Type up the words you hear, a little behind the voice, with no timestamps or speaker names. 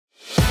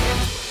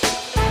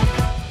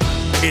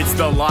It's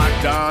the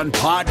Locked On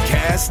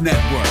Podcast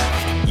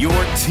Network, your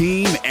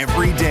team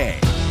every day.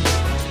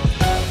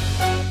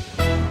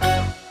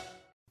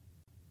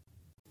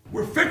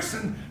 We're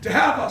fixing to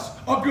have us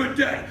a good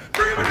day.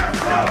 Bring him in there.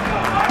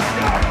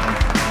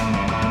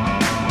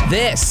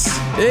 This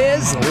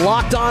is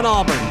Locked On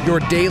Auburn, your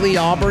daily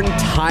Auburn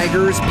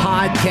Tigers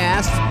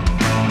podcast.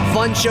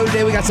 Fun show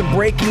today. We got some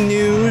breaking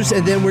news,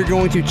 and then we're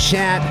going to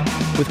chat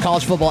with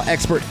college football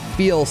expert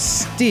Phil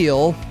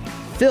Steele.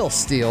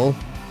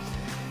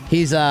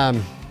 He's, I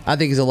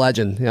think he's a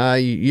legend.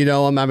 You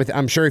know him.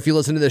 I'm sure if you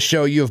listen to this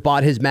show, you have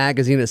bought his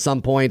magazine at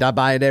some point. I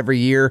buy it every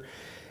year,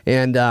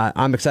 and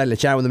I'm excited to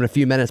chat with him in a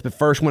few minutes. But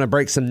first, I want to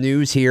break some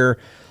news here.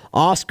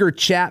 Oscar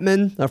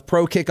Chapman of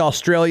Pro Kick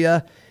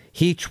Australia,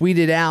 he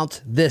tweeted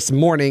out this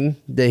morning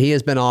that he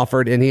has been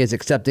offered, and he is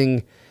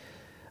accepting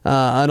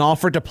an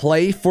offer to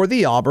play for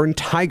the Auburn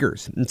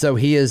Tigers. And so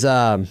he is,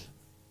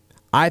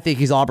 I think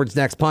he's Auburn's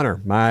next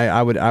punter.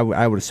 I would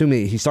assume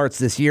he starts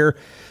this year.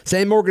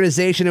 Same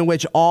organization in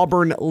which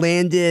Auburn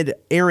landed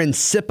Aaron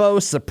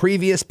Sipos, the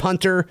previous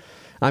punter.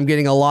 I'm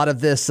getting a lot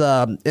of this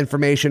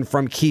information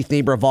from Keith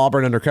Niebuhr of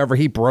Auburn Undercover.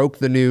 He broke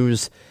the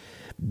news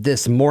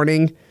this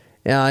morning.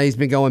 He's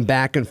been going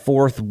back and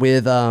forth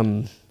with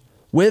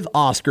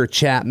Oscar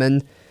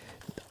Chapman.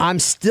 I'm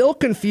still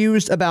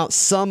confused about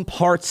some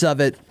parts of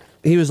it.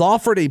 He was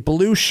offered a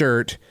blue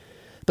shirt,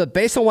 but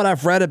based on what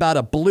I've read about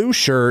a blue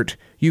shirt,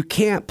 you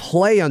can't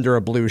play under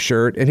a blue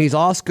shirt. And he's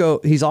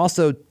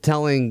also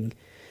telling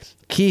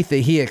Keith that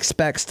he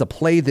expects to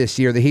play this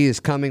year, that he is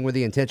coming with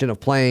the intention of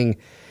playing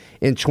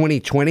in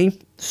 2020.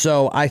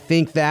 So I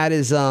think that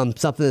is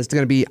something that's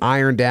going to be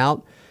ironed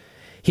out.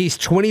 He's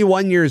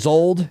 21 years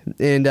old,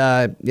 and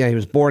he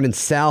was born in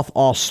South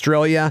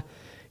Australia.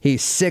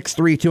 He's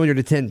 6'3",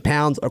 210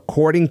 pounds,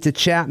 according to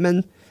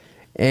Chapman.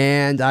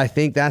 And I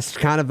think that's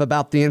kind of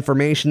about the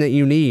information that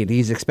you need.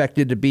 He's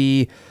expected to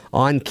be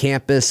on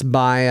campus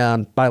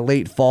by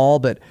late fall.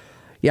 But,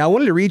 yeah, I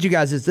wanted to read you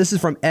guys this. This is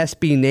from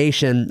SB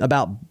Nation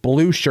about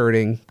blue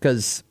shirting,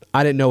 because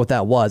I didn't know what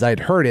that was. I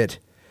had heard it,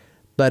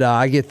 but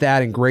I get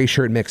that and gray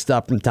shirt mixed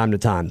up from time to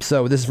time.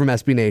 So this is from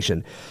SB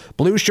Nation.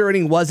 Blue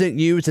shirting wasn't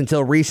used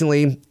until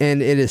recently,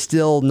 and it is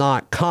still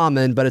not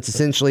common, but it's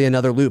essentially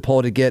another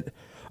loophole to get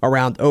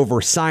around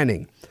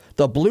over-signing.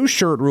 The blue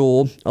shirt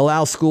rule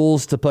allows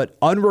schools to put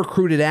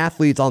unrecruited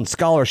athletes on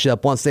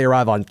scholarship once they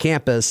arrive on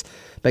campus,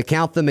 but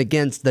count them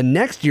against the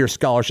next year's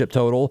scholarship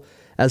total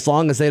as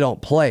long as they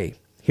don't play.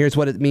 Here's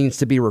what it means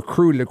to be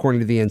recruited,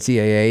 according to the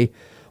NCAA.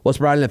 Was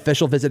provided an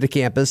official visit to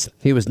campus.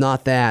 He was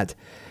not that.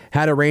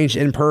 Had arranged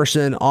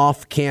in-person,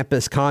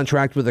 off-campus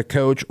contract with a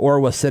coach, or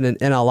was sent an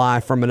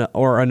NLI from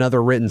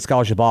another written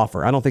scholarship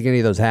offer. I don't think any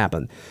of those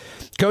happened.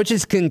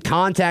 Coaches can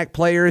contact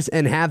players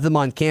and have them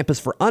on campus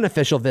for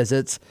unofficial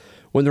visits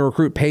when the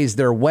recruit pays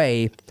their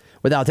way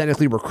without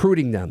technically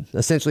recruiting them.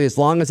 Essentially, as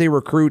long as a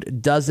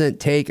recruit doesn't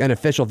take an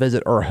official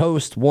visit or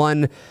host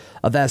one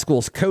of that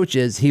school's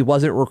coaches, he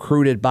wasn't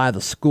recruited by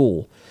the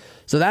school.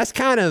 So that's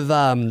kind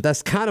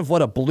of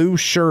what a blue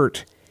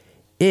shirt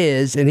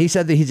is. And he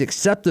said that he's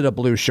accepted a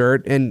blue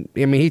shirt. And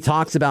I mean, he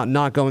talks about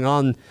not going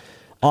on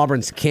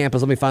Auburn's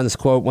campus. Let me find this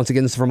quote. Once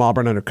again, this is from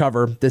Auburn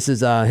Undercover. This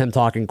is him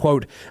talking,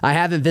 quote, "I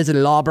haven't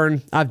visited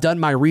Auburn. I've done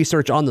my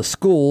research on the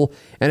school,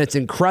 and it's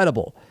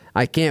incredible.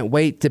 I can't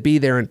wait to be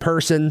there in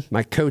person.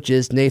 My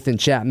coaches, Nathan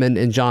Chapman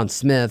and John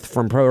Smith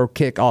from Pro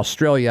Kick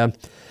Australia,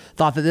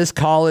 thought that this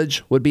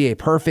college would be a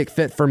perfect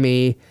fit for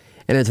me,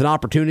 and it's an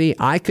opportunity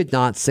I could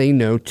not say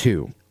no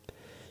to."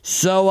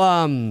 So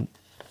I'm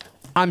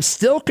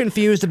still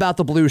confused about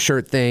the blue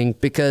shirt thing,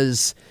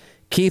 because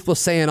Keith was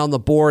saying on the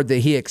board that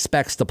he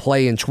expects to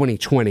play in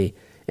 2020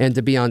 and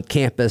to be on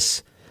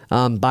campus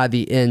by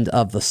the end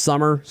of the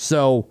summer.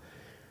 So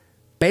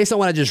based on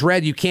what I just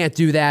read, you can't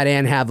do that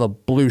and have a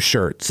blue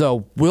shirt.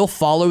 So we'll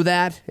follow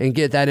that and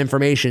get that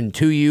information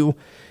to you.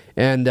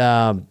 And,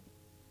 I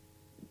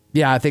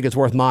think it's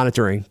worth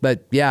monitoring.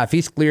 But, yeah, if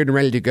he's cleared and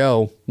ready to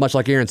go, much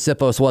like Aaron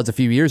Sipos was a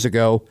few years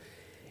ago,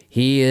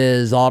 he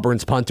is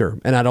Auburn's punter.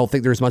 And I don't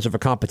think there's much of a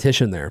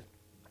competition there.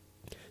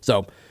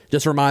 So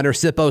just a reminder,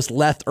 Sipos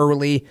left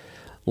early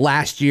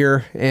last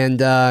year, and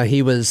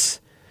he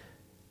was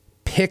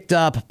picked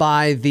up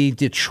by the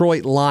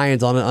Detroit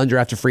Lions on an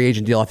undrafted free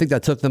agent deal. I think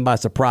that took them by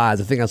surprise.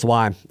 I think that's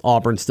why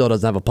Auburn still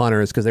doesn't have a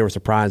punter, is because they were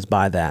surprised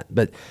by that.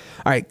 But,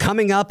 all right,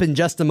 coming up in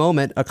just a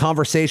moment, a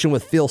conversation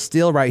with Phil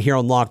Steele right here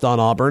on Locked On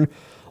Auburn.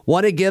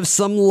 Want to give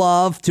some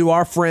love to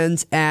our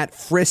friends at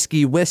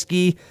Frisky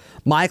Whiskey.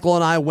 Michael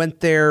and I went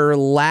there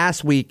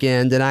last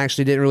weekend, and I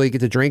actually didn't really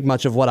get to drink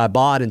much of what I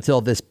bought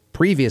until this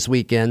previous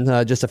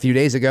weekend, just a few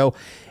days ago,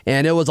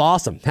 and it was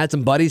awesome. Had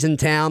some buddies in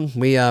town.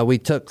 We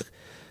tried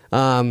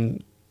a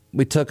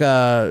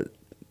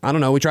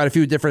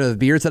few different of the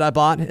beers that I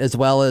bought, as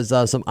well as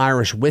some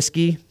Irish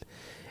whiskey,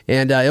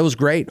 and it was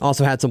great.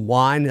 Also had some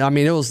wine. I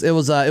mean, it was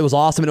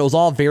awesome, and it was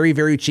all very,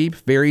 very cheap,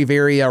 very,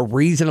 very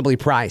reasonably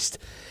priced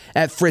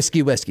at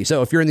Frisky Whiskey.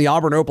 So if you're in the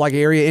Auburn, Opelika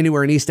area,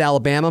 anywhere in East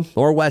Alabama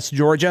or West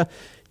Georgia,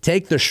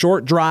 take the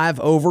short drive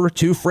over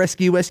to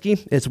Frisky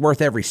Whiskey. It's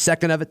worth every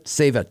second of it.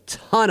 Save a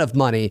ton of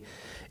money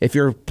if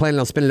you're planning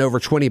on spending over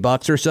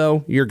 $20 or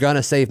so, you're going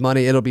to save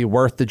money. It'll be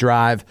worth the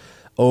drive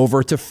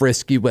over to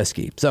Frisky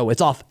Whiskey. So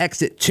it's off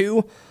exit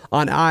 2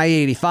 on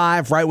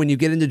I-85 right when you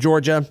get into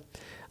Georgia.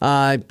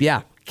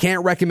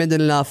 Can't recommend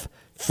it enough.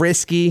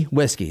 Frisky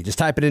Whiskey. Just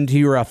type it into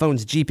your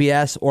phone's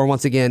GPS, or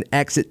once again,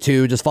 exit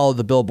 2. Just follow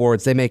the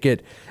billboards. They make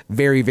it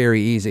very,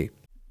 very easy.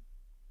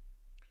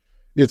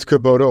 It's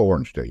Kubota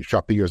Orange Day.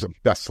 Shop the year's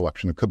best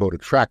selection of Kubota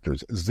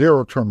tractors,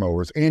 zero-turn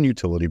mowers, and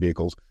utility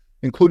vehicles,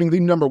 including the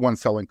 #1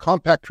 selling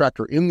compact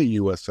tractor in the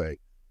USA.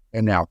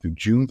 And now through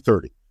June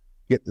 30,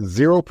 get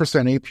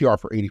 0% APR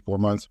for 84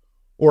 months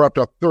or up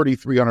to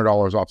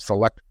 $3,300 off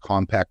select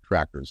compact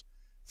tractors.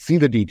 See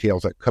the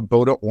details at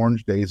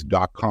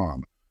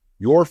KubotaOrangeDays.com.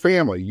 Your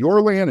family,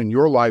 your land, and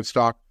your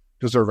livestock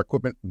deserve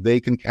equipment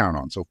they can count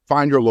on. So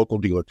find your local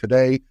dealer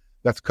today.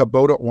 That's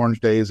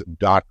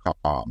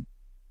KubotaOrangeDays.com.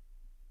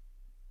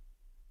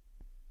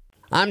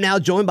 I'm now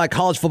joined by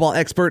college football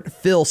expert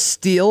Phil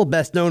Steele,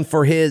 best known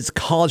for his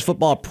college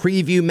football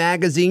preview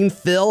magazine.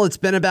 Phil, it's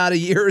been about a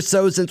year or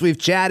so since we've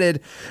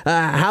chatted.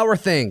 How are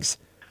things?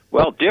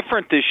 Well,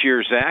 different this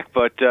year, Zach,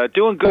 but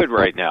doing good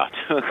right now.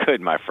 Doing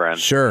good, my friend.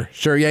 Sure.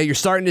 Yeah, you're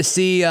starting to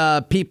see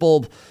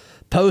people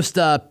post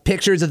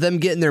pictures of them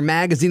getting their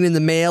magazine in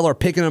the mail or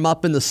picking them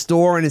up in the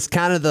store, and it's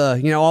kind of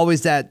the,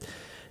 always that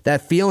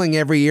feeling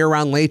every year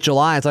around late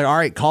July. It's like, all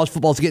right, college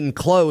football's getting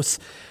close.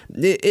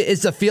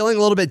 Is the feeling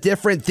a little bit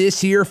different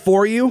this year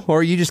for you,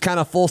 or are you just kind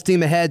of full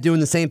steam ahead doing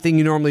the same thing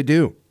you normally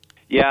do?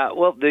 Yeah,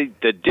 well,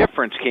 the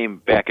difference came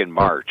back in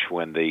March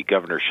when the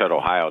governor shut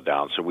Ohio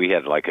down, so we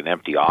had like an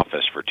empty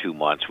office for 2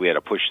 months. We had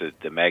to push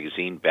the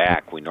magazine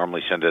back. We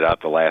normally send it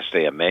out the last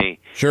day of May.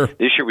 Sure.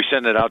 This year we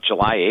send it out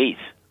July 8th.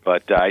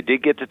 But I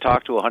did get to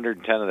talk to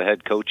 110 of the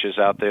head coaches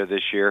out there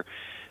this year.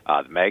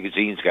 The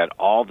magazine's got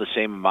all the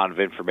same amount of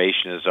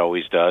information as it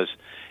always does.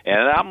 And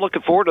I'm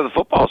looking forward to the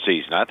football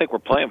season. I think we're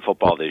playing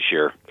football this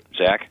year,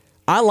 Zach.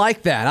 I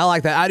like that.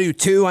 I do,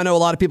 too. I know a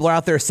lot of people are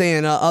out there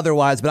saying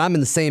otherwise, but I'm in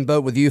the same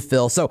boat with you,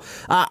 Phil. So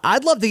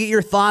I'd love to get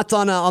your thoughts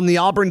on the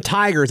Auburn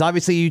Tigers.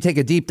 Obviously, you take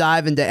a deep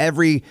dive into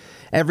every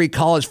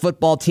college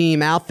football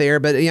team out there,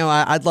 but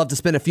I'd love to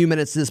spend a few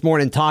minutes this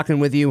morning talking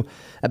with you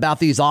about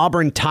these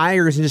Auburn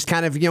Tigers and just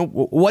kind of,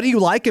 what do you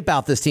like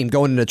about this team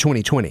going into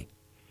 2020?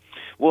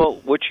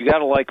 Well, what you got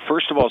to like,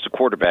 first of all, is the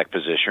quarterback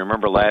position.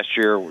 Remember last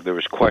year there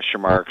was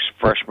question marks,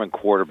 freshman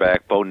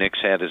quarterback. Bo Nix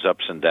had his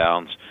ups and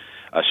downs.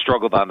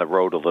 Struggled on the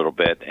road a little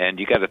bit, and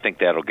you got to think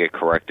that'll get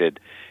corrected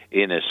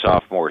in his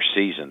sophomore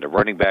season. The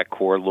running back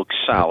core looks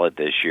solid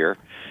this year.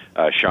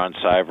 Sean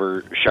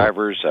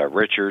Shivers,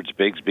 Richards,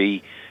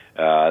 Bigsby,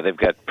 they've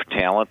got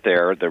talent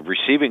there. The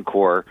receiving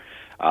core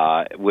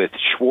with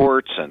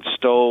Schwartz and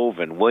Stove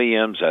and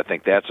Williams, I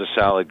think that's a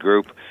solid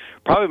group.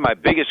 Probably my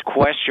biggest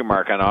question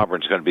mark on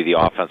Auburn is going to be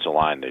the offensive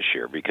line this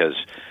year because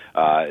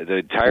the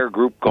entire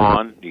group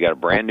gone. You got a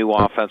brand new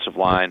offensive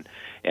line.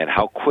 And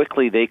how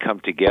quickly they come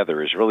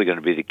together is really going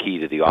to be the key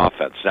to the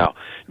offense. Now,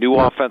 new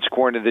offense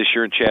coordinator this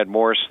year in Chad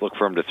Morris. Look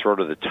for him to throw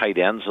to the tight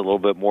ends a little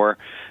bit more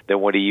than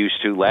what he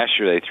used to. Last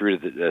year, they threw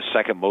to the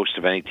second most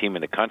of any team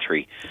in the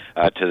country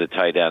to the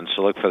tight ends.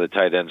 So look for the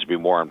tight ends to be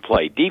more in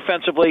play.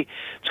 Defensively,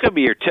 it's going to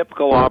be your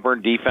typical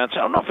Auburn defense. I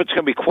don't know if it's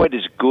going to be quite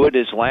as good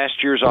as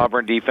last year's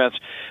Auburn defense.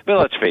 But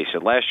let's face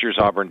it, last year's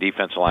Auburn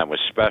defensive line was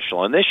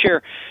special. And this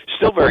year,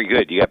 still very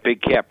good. You got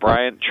Big Cat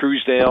Bryant,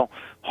 Truesdale,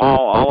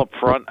 Hall, all up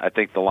front. I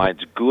think the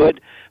line's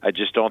good. I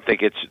just don't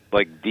think it's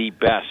like the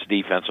best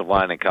defensive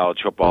line in college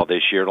football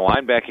this year. The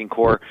linebacking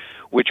core,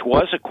 which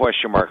was a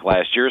question mark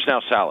last year, is now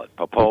solid.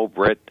 Popo,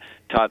 Britt,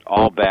 Tutt,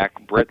 all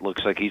back. Britt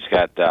looks like he's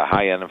got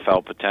high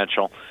NFL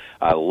potential.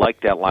 I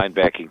like that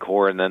linebacking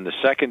core. And then the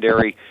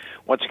secondary,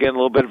 once again, a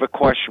little bit of a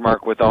question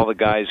mark with all the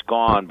guys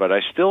gone, but I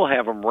still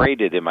have them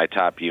rated in my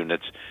top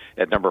units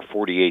at number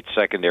 48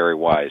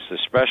 secondary-wise. The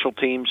special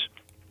teams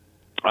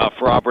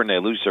for Auburn, they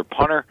lose their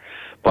punter,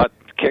 but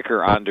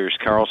kicker Anders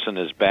Carlson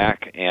is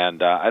back,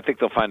 and I think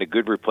they'll find a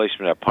good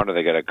replacement at punter.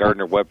 They got a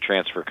Gardner-Webb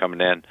transfer coming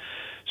in.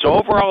 So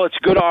overall, it's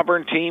a good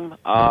Auburn team,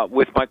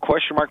 with my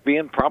question mark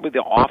being probably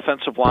the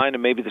offensive line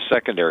and maybe the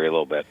secondary a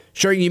little bit.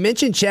 Sure, you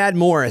mentioned Chad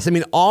Morris. I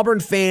mean, Auburn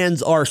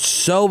fans are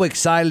so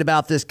excited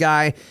about this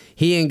guy.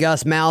 He and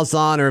Gus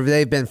Malzahn,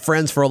 they've been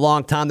friends for a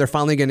long time. They're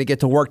finally going to get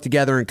to work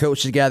together and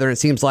coach together, and it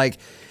seems like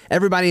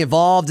everybody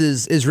involved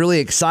is really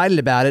excited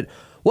about it.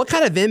 What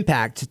kind of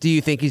impact do you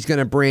think he's going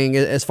to bring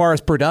as far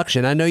as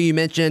production? I know you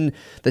mentioned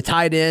the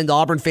tight end.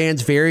 Auburn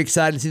fans very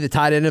excited to see the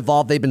tight end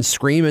involved. They've been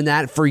screaming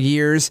that for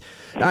years.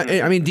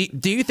 I mean,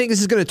 do you think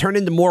this is going to turn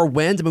into more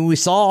wins? I mean, we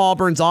saw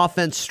Auburn's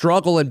offense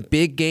struggle in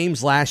big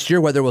games last year,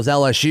 whether it was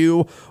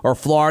LSU or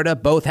Florida.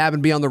 Both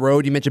happened to be on the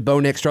road. You mentioned Bo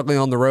Nix struggling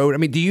on the road. I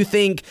mean, do you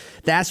think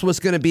that's what's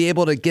going to be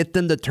able to get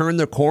them to turn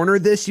the corner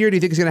this year? Do you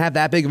think it's going to have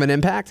that big of an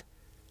impact?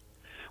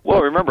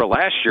 Well, remember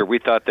last year we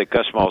thought that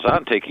Gus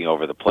Malzahn taking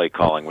over the play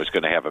calling was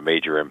going to have a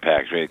major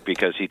impact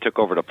because he took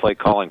over the play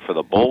calling for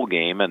the bowl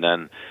game, and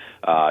then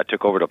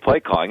took over the play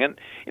calling. And,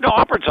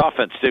 Auburn's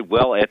offense did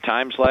well at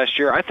times last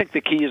year. I think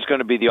the key is going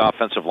to be the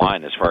offensive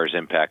line as far as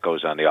impact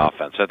goes on the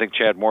offense. I think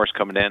Chad Morris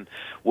coming in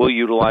will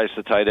utilize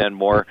the tight end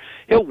more.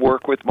 He'll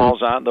work with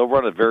Malzahn. They'll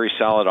run a very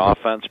solid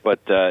offense, but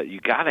you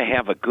got to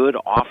have a good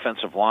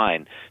offensive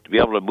line to be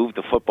able to move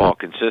the football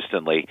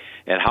consistently,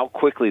 and how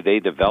quickly they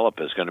develop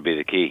is going to be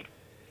the key.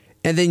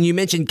 And then you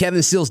mentioned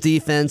Kevin Steele's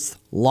defense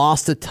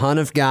lost a ton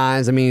of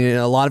guys. I mean,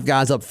 a lot of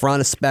guys up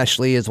front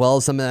especially, as well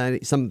as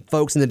some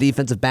folks in the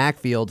defensive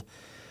backfield.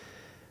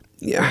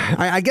 Yeah,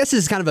 I guess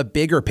this is kind of a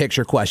bigger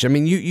picture question. I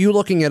mean, you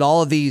looking at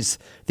all of these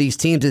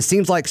teams, it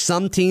seems like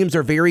some teams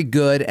are very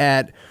good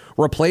at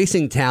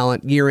replacing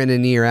talent year in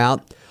and year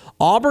out.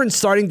 Auburn's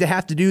starting to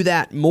have to do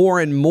that more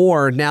and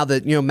more now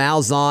that,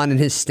 Malzahn and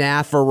his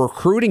staff are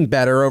recruiting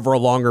better over a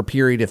longer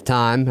period of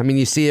time. I mean,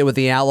 you see it with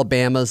the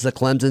Alabamas, the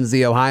Clemsons,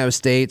 the Ohio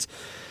States.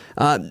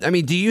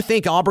 Do you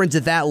think Auburn's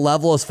at that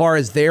level as far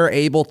as they're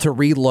able to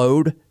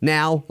reload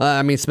now?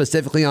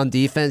 Specifically on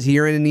defense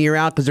year in and year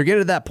out, because they're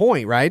getting to that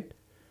point, right?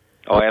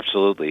 Oh,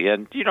 absolutely.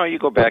 And, you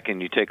go back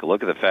and you take a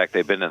look at the fact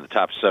they've been in the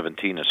top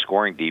 17 of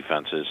scoring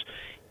defenses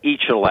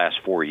each of the last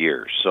 4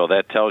 years. So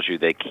that tells you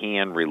they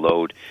can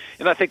reload,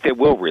 and I think they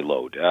will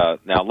reload.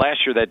 Now,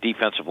 last year that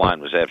defensive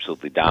line was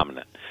absolutely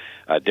dominant.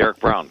 Derek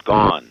Brown,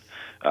 gone.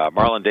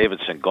 Marlon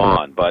Davidson,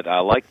 gone. But I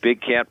like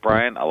Big Cat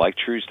Bryant. I like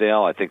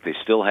Truesdale. I think they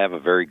still have a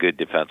very good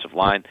defensive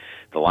line.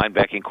 The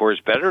linebacking core is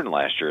better than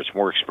last year. It's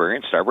more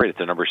experienced. I rate it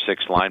the number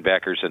 6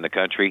 linebackers in the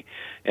country,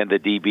 and the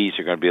DBs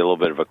are going to be a little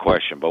bit of a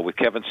question. But with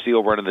Kevin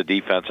Steele running the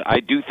defense, I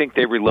do think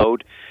they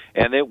reload,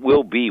 and it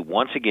will be,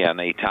 once again,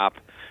 a top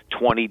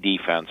 20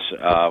 defense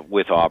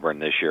with Auburn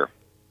this year.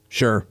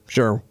 Sure.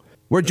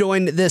 We're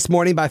joined this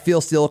morning by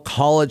Phil Steele,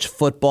 college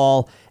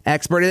football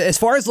expert. As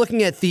far as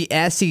looking at the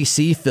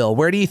SEC, Phil,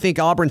 where do you think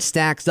Auburn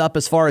stacks up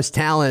as far as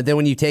talent? Then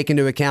when you take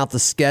into account the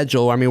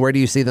schedule, where do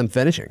you see them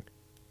finishing?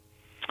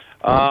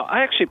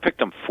 I actually picked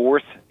them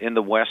 4th in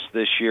the West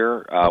this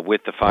year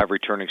with the 5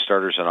 returning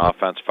starters on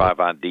offense, 5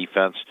 on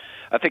defense.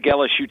 I think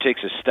LSU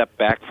takes a step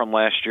back from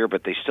last year,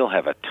 but they still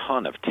have a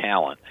ton of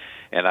talent.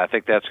 And I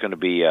think that's going to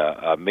be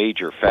a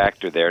major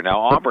factor there. Now,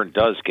 Auburn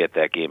does get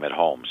that game at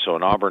home, so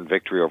an Auburn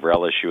victory over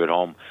LSU at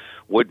home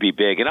would be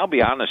big. And I'll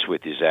be honest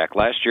with you, Zach,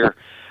 last year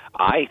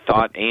I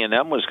thought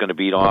A&M was going to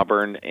beat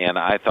Auburn, and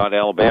I thought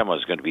Alabama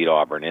was going to beat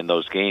Auburn in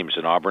those games,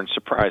 and Auburn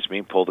surprised me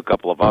and pulled a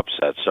couple of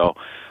upsets. So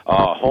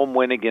a home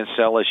win against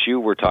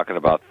LSU, we're talking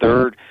about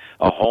 3rd.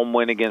 A home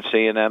win against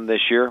A&M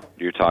this year,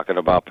 you're talking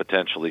about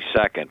potentially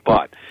 2nd.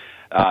 But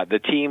the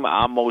team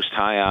I'm most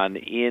high on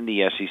in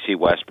the SEC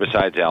West,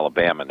 besides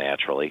Alabama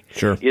naturally,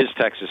 sure, is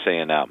Texas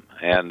A&M.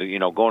 And,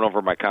 going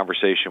over my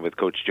conversation with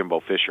Coach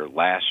Jimbo Fisher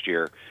last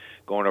year,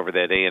 going over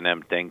that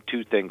A&M thing,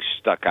 2 things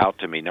stuck out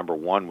to me. Number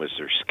 1 was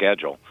their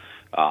schedule.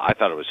 I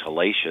thought it was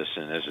hellacious,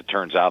 and as it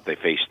turns out, they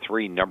faced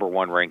 3 number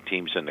 1 ranked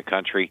teams in the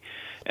country,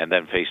 and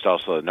then faced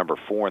also the number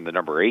 4 and the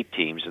number 8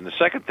 teams. And the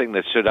second thing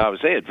that stood out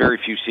was they had very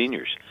few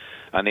seniors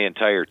on the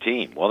entire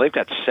team. Well, they've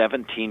got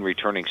 17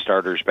 returning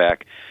starters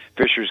back.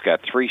 Fisher's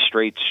got 3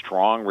 straight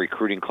strong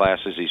recruiting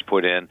classes he's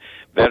put in.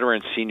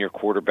 Veteran senior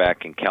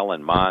quarterback in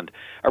Kellen Mond.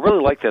 I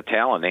really like the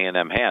talent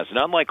A&M has. And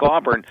unlike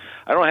Auburn,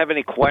 I don't have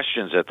any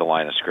questions at the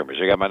line of scrimmage.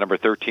 I got my number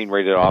 13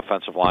 rated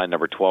offensive line,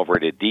 number 12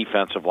 rated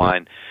defensive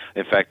line.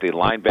 In fact, the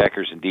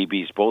linebackers and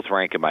DBs both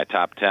rank in my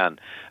top 10.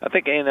 I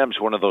think A&M's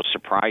one of those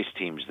surprise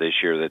teams this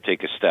year that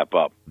take a step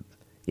up.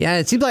 Yeah,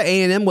 it seems like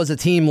A&M was a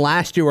team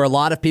last year where a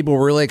lot of people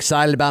were really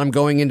excited about them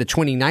going into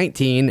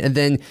 2019. And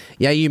then,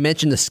 you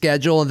mentioned the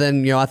schedule. And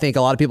then, I think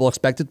a lot of people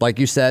expected, like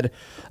you said,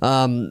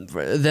 them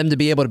to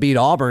be able to beat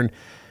Auburn.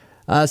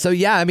 I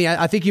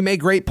think you made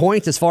great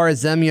points as far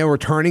as them,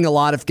 returning a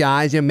lot of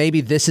guys.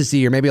 Maybe this is the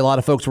year. Maybe a lot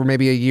of folks were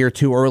maybe a year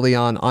too early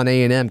on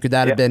A&M. Could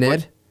that have been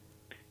it?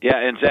 Yeah,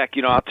 and Zach,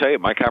 I'll tell you,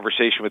 my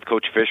conversation with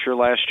Coach Fisher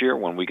last year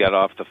when we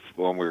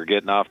were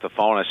getting off the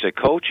phone, I said,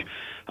 Coach,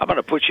 I'm going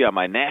to put you on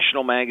my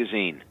national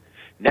magazine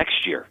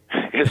next year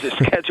because the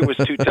schedule was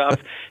too tough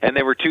and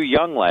they were too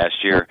young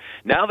last year.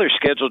 Now their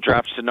schedule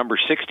drops to number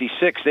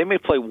 66. They may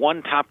play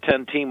 1 top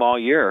 10 team all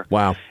year.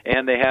 Wow.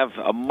 And they have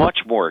a much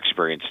more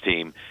experienced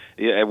team,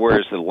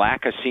 whereas the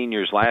lack of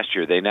seniors last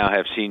year, they now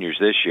have seniors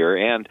this year.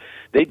 And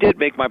they did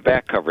make my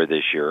back cover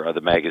this year of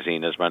the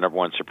magazine as my number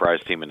 1 surprise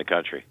team in the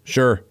country.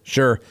 Sure.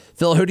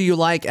 Phil, who do you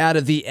like out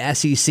of the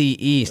SEC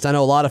East? I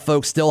know a lot of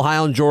folks still high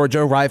on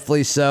Georgia,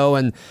 rightfully so.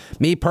 And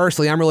me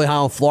personally, I'm really high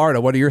on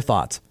Florida. What are your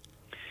thoughts?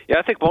 Yeah,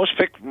 I think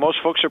most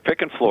folks are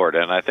picking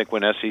Florida, and I think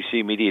when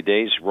SEC Media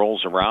Days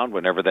rolls around,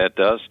 whenever that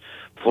does,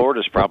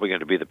 Florida's probably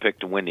going to be the pick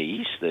to win the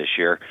East this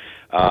year.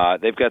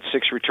 They've got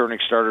 6 returning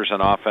starters on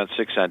offense,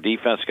 6 on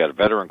defense. Got a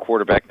veteran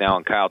quarterback now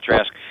in Kyle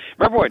Trask.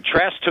 Remember when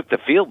Trask took the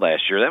field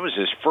last year? That was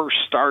his first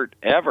start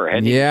ever.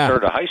 Hadn't even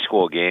started a high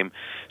school game.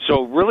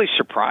 So really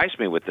surprised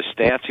me with the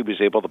stats he was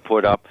able to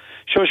put up.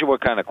 Shows you what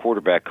kind of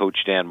quarterback Coach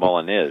Dan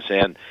Mullen is.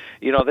 And,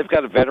 they've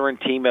got a veteran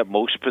team at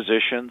most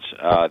positions.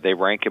 They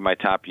rank in my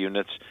top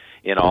units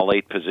in all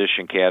 8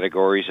 position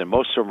categories, and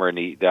most of them are in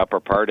the upper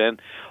part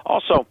end.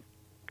 Also,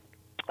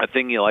 a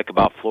thing you like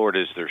about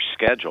Florida is their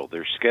schedule.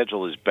 Their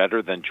schedule is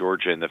better than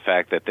Georgia in the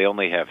fact that they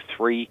only have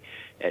 3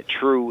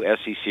 true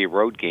SEC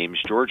road games.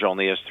 Georgia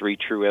only has 3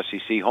 true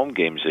SEC home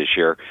games this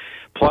year.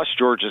 Plus,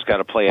 Georgia's got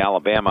to play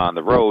Alabama on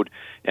the road,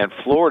 and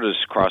Florida's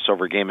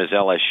crossover game is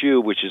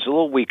LSU, which is a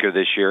little weaker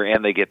this year,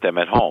 and they get them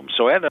at home.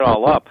 So add it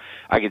all up,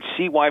 I can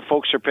see why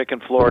folks are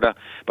picking Florida.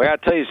 But I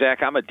got to tell you,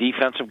 Zach, I'm a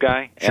defensive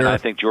guy, and I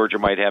think Georgia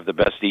might have the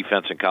best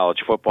defense in college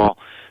football.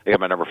 They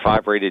got my number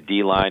 5 rated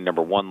D-line,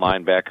 number 1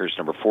 linebackers,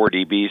 number 4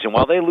 DBs, and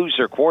while they lose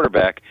their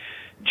quarterback,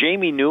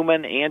 Jamie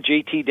Newman and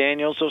JT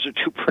Daniels, those are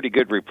 2 pretty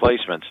good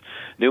replacements.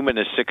 Newman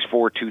is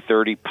 6'4",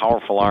 230,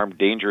 powerful arm,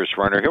 dangerous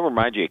runner. He'll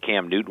remind you of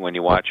Cam Newton when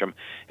you watch him.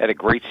 Had a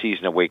great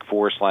season at Wake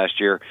Forest last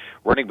year.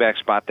 Running back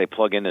spot they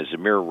plug in is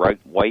Zamir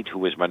White, who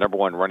was my number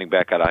 1 running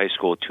back out of high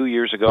school 2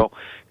 years ago.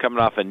 Coming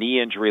off a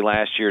knee injury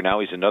last year,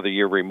 now he's another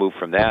year removed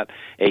from that.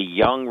 A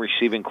young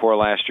receiving core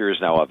last year is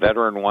now a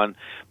veteran one.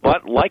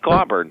 But like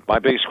Auburn, my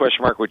biggest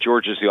question mark with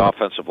Georgia is the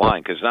offensive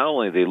line, because not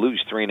only do they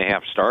lose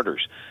 3.5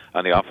 starters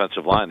on the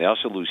offensive line, they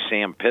also lose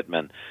Sam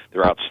Pittman,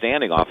 their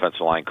outstanding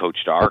offensive line coach,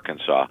 to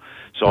Arkansas.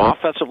 So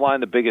offensive line,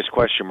 the biggest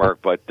question mark,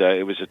 but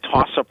it was a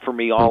toss-up for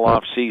me all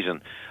off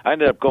season. I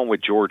ended up going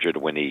with Georgia to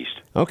win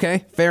East.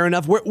 Okay, fair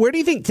enough. Where do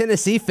you think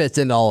Tennessee fits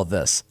into all of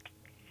this?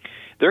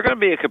 They're going to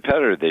be a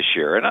competitor this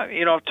year. And,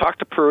 I've talked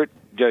to Pruitt,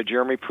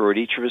 Jeremy Pruitt,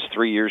 each of his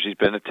 3 years he's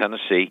been at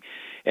Tennessee.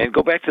 And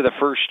go back to the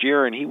first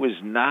year, and he was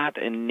not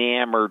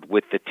enamored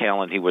with the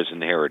talent he was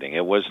inheriting.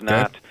 It was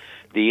not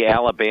the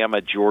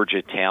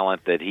Alabama-Georgia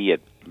talent that he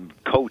had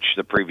coached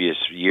the previous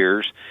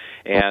years.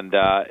 And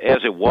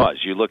as it was,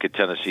 you look at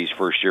Tennessee's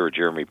first year with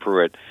Jeremy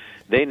Pruitt,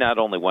 they not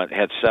only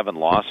had 7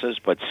 losses,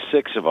 but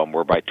 6 of them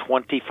were by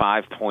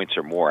 25 points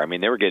or more. I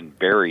mean, they were getting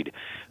buried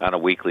on a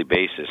weekly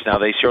basis. Now,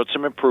 they showed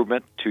some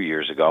improvement 2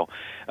 years ago,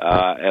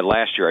 and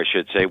last year, I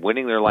should say,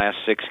 winning their last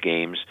 6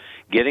 games,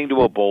 getting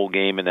to a bowl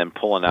game, and then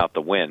pulling out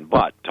the win.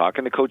 But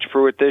talking to Coach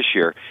Pruitt this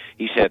year,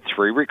 he's had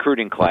 3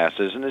 recruiting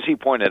classes, and as he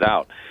pointed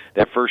out,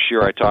 that first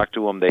year I talked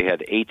to him, they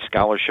had 8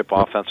 scholarship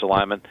offensive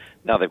linemen.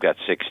 Now they've got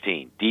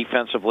 16.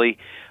 Defensively,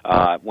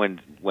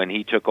 when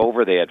he took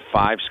over, they had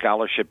 5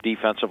 scholarship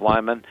defensive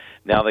linemen.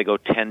 Now they go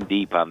 10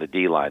 deep on the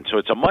D-line. So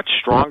it's a much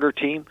stronger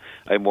team,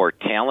 a more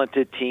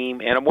talented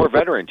team, and a more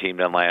veteran team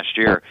than last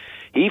year.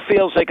 He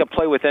feels they can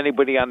play with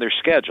anybody on their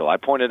schedule. I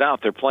pointed out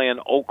they're playing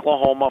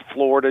Oklahoma,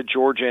 Florida,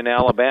 Georgia, and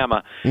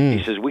Alabama.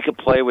 He says we can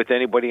play with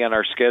anybody on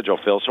our schedule,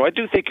 Phil. So I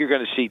do think you're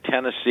going to see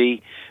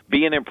Tennessee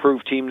be an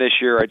improved team this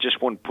year. I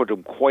just wouldn't put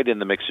them quite in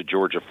the mix of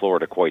Georgia,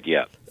 Florida quite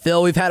yet.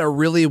 Phil, we've had a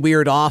really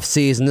weird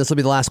offseason. This will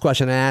be the last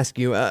question I ask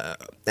you.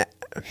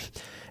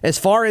 As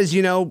far as,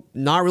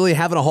 not really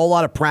having a whole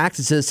lot of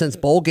practices since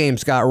bowl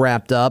games got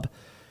wrapped up,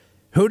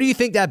 who do you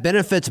think that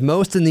benefits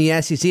most in the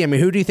SEC? I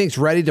mean, who do you think's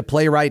ready to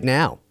play right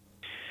now?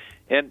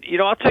 And,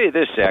 I'll tell you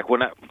this, Zach,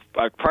 when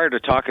prior to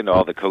talking to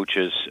all the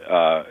coaches,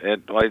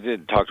 and I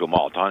didn't talk to them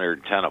all,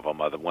 110 of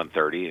them, of the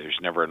 130. There's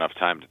never enough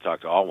time to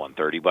talk to all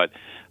 130. But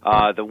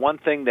the one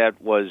thing that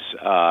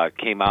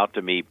came out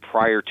to me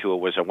prior to it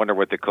was I wonder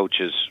what the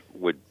coaches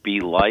would be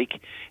like.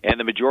 And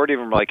the majority of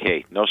them were like,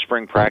 hey, no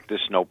spring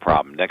practice, no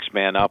problem. Next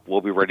man up,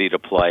 we'll be ready to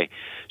play.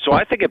 So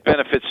I think it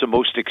benefits the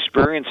most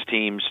experienced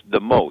teams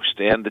the most.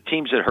 And the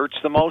teams that hurts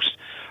the most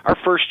are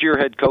first-year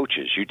head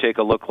coaches. You take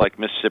a look like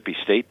Mississippi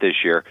State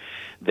this year.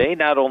 They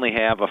not only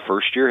have a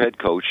first-year head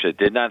coach that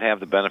did not have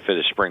the benefit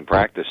of spring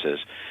practices,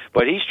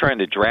 but he's trying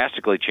to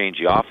drastically change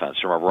the offense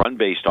from a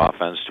run-based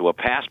offense to a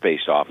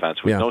pass-based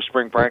offense with no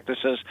spring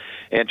practices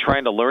and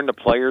trying to learn the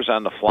players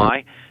on the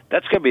fly.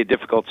 That's going to be a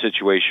difficult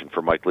situation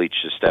for Mike Leach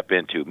to step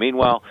into.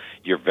 Meanwhile,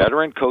 your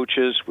veteran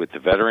coaches with the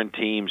veteran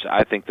teams,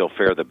 I think they'll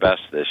fare the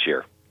best this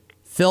year.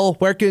 Phil,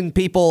 where can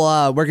people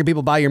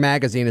buy your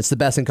magazine? It's the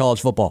best in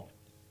college football.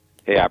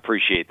 Hey, I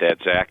appreciate that,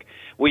 Zach.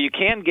 Well, you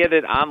can get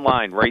it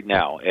online right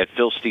now at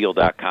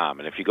philsteele.com.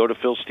 And if you go to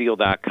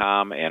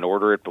philsteele.com and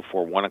order it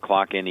before 1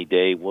 o'clock any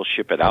day, we'll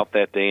ship it out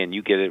that day, and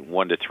you get it in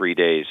 1 to 3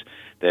 days.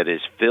 That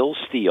is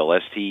philsteele,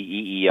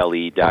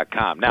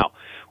 STEELE.com. Now,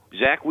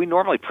 Zach, we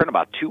normally print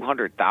about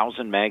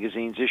 200,000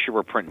 magazines. This year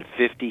we're printing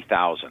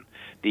 50,000.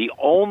 The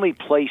only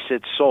place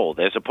it's sold,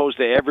 as opposed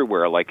to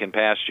everywhere like in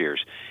past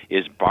years,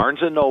 is Barnes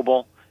 &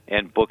 Noble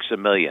and Books A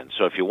Million.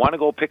 So if you want to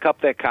go pick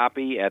up that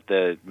copy at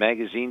the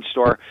magazine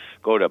store,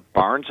 go to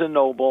Barnes &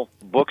 Noble,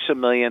 Books A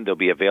Million. They'll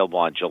be available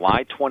on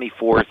July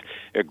 24th.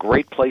 A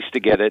great place to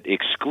get it,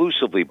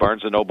 exclusively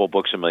Barnes & Noble,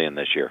 Books A Million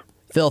this year.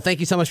 Phil, thank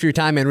you so much for your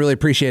time, man. Really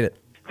appreciate it.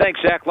 Thanks,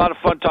 Zach. A lot of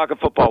fun talking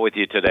football with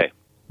you today.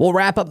 We'll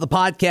wrap up the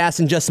podcast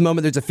in just a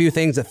moment. There's a few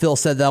things that Phil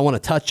said that I want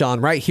to touch on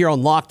right here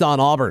on Locked On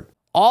Auburn.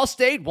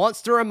 Allstate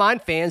wants to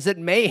remind fans that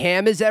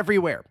mayhem is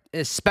everywhere,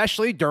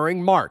 especially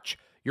during March.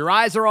 Your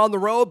eyes are on the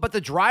road, but the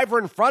driver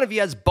in front of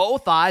you has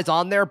both eyes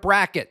on their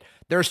bracket.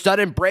 Their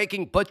sudden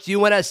braking puts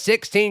you in a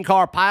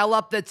 16-car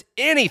pileup that's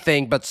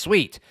anything but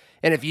sweet.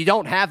 And if you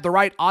don't have the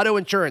right auto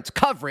insurance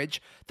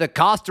coverage, the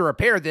cost to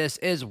repair this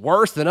is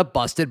worse than a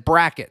busted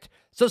bracket.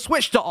 So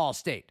switch to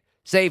Allstate.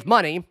 Save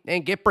money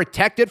and get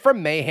protected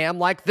from mayhem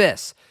like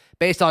this.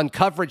 Based on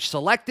coverage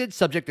selected,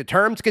 subject to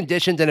terms,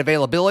 conditions, and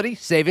availability,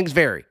 savings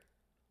vary.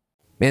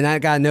 Man,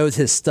 that guy knows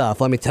his stuff.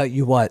 Let me tell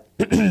you what.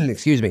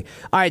 Excuse me.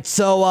 All right,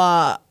 so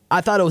I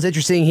thought it was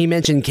interesting. He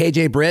mentioned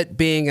KJ Britt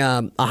being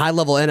a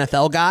high-level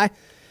NFL guy.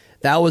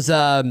 That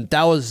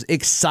was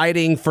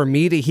exciting for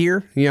me to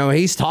hear. You know,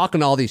 he's talking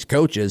to all these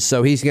coaches,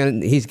 so he's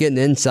getting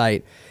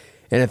insight.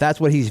 And if that's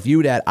what he's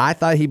viewed at, I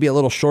thought he'd be a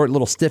little short, a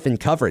little stiff in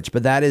coverage.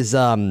 But that is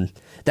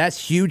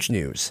that's huge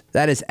news.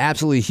 That is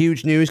absolutely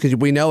huge news because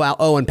we know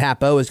Owen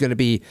Papo is going to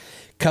be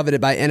coveted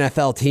by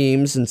NFL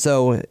teams. And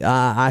so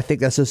I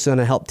think that's just going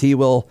to help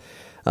T-Will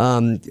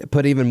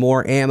put even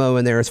more ammo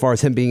in there as far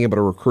as him being able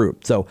to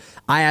recruit. So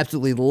I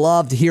absolutely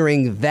loved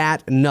hearing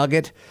that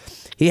nugget.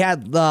 He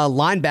had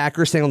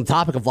linebackers, staying on the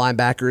topic of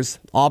linebackers,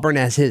 Auburn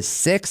as his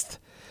 6th.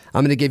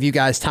 I'm going to give you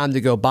guys time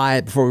to go by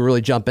it before we really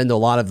jump into a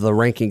lot of the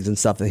rankings and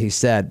stuff that he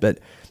said. But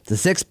the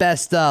 6th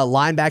best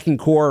linebacking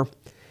core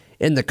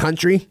in the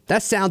country,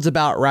 that sounds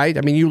about right.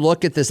 I mean, you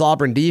look at this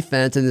Auburn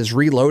defense and it's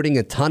reloading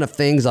a ton of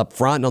things up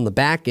front and on the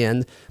back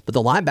end, but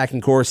the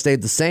linebacking core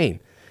stayed the same.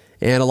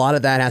 And a lot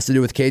of that has to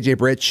do with KJ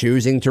Britt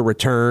choosing to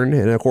return.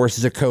 And, of course,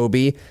 is a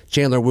Kobe,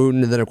 Chandler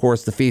Wooten, and then, of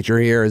course, the feature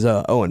here is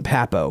Owen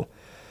Papo.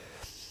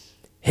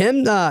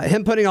 Him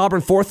putting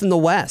Auburn 4th in the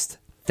West,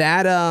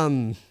 that I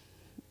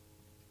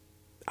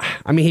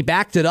mean, he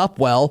backed it up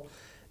well.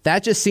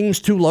 That just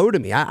seems too low to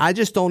me. I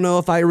just don't know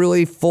if I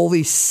really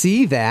fully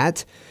see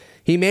that.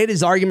 He made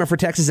his argument for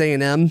Texas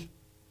A&M. A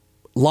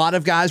lot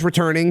of guys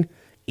returning,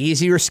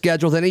 easier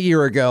schedule than a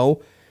year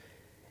ago.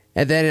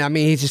 And then, I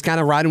mean, he's just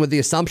kind of riding with the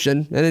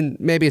assumption, and then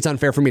maybe it's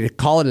unfair for me to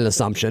call it an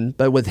assumption,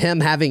 but with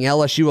him having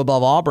LSU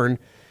above Auburn,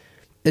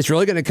 it's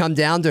really going to come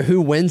down to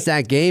who wins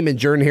that game in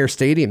Jordan-Hare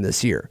Stadium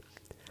this year.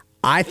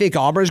 I think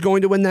Auburn's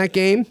going to win that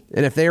game,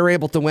 and if they are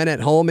able to win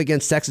at home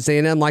against Texas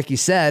A&M, like you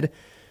said,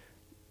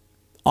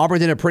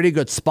 Auburn's in a pretty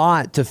good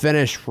spot to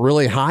finish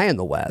really high in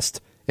the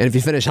West. And if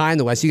you finish high in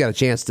the West, you got a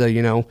chance to,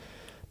 you know,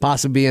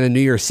 possibly be in a New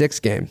Year's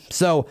Six game.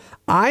 So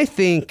I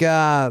think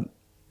Auburn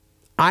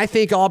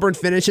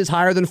finishes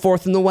higher than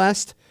 4th in the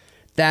West.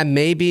 That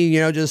may be, you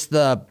know, just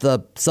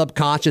the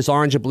subconscious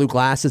orange and blue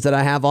glasses that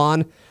I have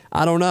on.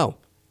 I don't know.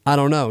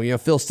 You know,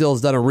 Phil Steele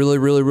has done a really,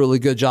 really, really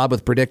good job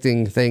with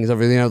predicting things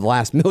over, you know, the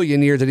last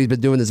million years that he's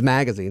been doing this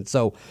magazine.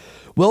 So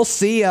we'll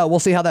see. We'll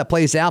see how that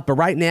plays out. But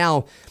right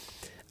now,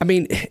 I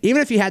mean,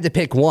 even if you had to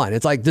pick one,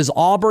 it's like, does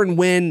Auburn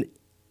win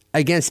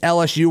against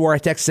LSU or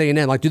at Texas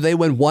A&M? Like, do they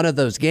win one of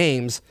those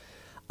games?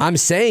 I'm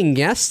saying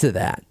yes to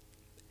that.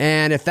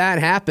 And if that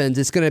happens,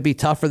 it's going to be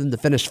tough for them to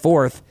finish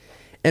 4th,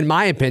 in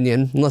my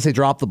opinion, unless they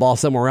drop the ball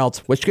somewhere else,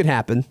 which could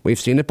happen. We've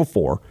seen it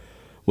before.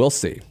 We'll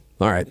see.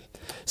 All right.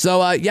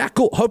 So, yeah,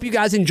 cool. Hope you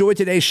guys enjoyed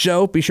today's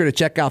show. Be sure to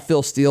check out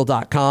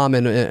philsteele.com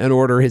and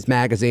order his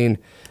magazine.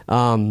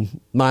 Mine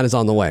is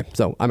on the way.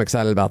 So I'm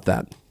excited about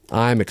that.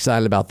 I'm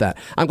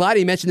glad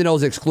he mentioned that it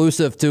was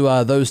exclusive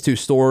to those two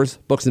stores,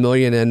 Books A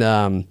Million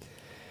and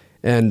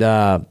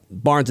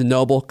Barnes &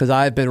 Noble, because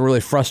I've been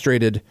really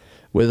frustrated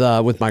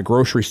with my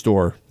grocery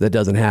store that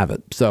doesn't have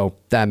it. So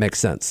that makes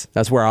sense.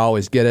 That's where I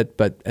always get it,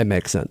 but it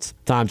makes sense.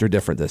 Times are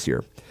different this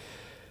year.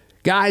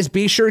 Guys,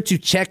 be sure to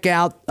check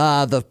out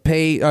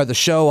the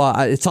show.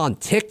 It's on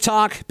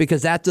TikTok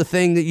because that's the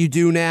thing that you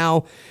do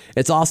now.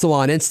 It's also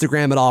on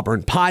Instagram at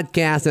Auburn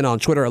Podcast and on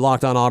Twitter at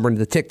Locked On Auburn.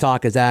 The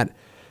TikTok is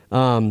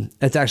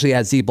it's actually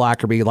at Z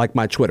Blackerby, like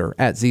my Twitter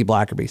at Z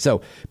Blackerby.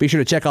 So be sure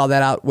to check all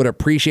that out. Would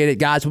appreciate it,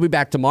 guys. We'll be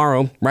back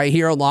tomorrow right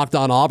here on Locked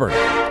On Auburn.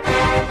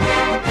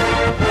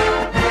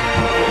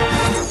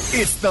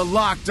 It's the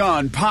Locked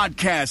On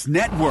Podcast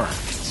Network,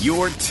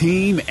 your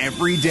team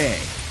every day.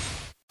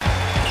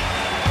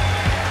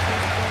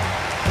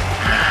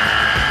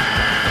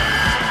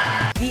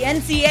 The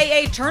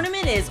NCAA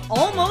tournament is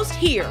almost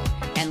here,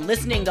 and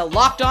listening to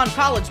Locked On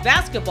College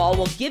Basketball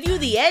will give you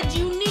the edge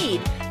you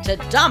need to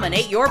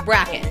dominate your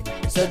bracket.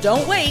 So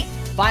don't wait.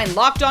 Find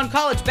Locked On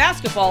College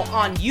Basketball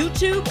on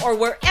YouTube or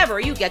wherever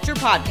you get your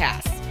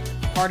podcasts.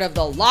 Part of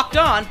the Locked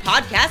On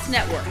Podcast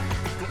Network,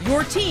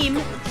 your team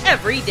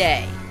every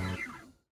day.